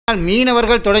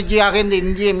மீனவர்கள் தொடர்ச்சியாக இந்த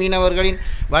இந்திய மீனவர்களின்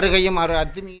வருகையும்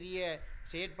அத்துமீறிய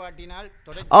செயற்பாட்டினால்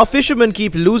Our fishermen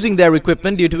keep losing their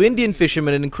equipment due to Indian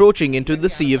fishermen encroaching into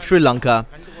the Sea of Sri Lanka.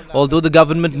 Although the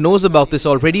government knows about this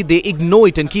already, they ignore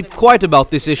it and keep quiet about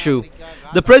this issue.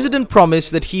 The president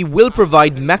promised that he will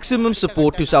provide maximum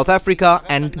support to South Africa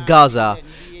and Gaza.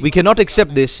 We cannot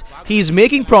accept this. He is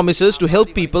making promises to help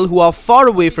people who are far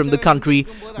away from the country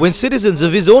when citizens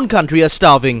of his own country are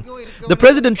starving. The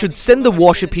president should send the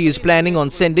warship he is planning on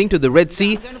sending to the Red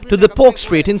Sea to the Pork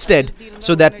Strait instead,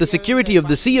 so that the security of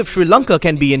the Sea of Sri Lanka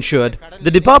can be ensured.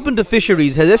 The Department of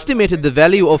Fisheries has estimated the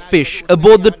value of fish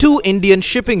aboard the 2 Indian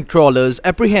shipping trawlers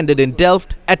apprehended in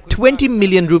Delft at 20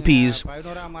 million rupees.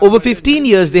 Over 15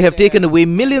 years, they have taken away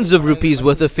millions of rupees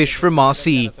worth of fish from our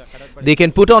sea. They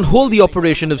can put on hold the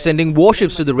operation of sending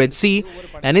warships to the Red Sea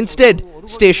and instead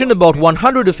station about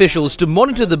 100 officials to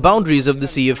monitor the boundaries of the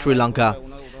Sea of Sri Lanka.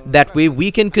 That way we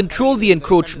can control the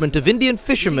encroachment of Indian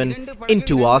fishermen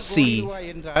into our sea.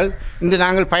 இந்த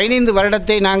நாங்கள் 15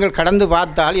 வருடத்தை நாங்கள் கடந்து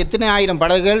பார்த்தால் எத்தனை ஆயிரம்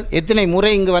படகுகள் எத்தனை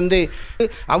முறை இங்கு வந்து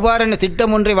அவ்வாறான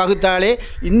திட்டம் ஒன்றை வகுத்தாலே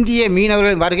இந்திய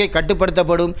மீனவர்களின் வருகை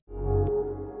கட்டுப்படுத்தப்படும்.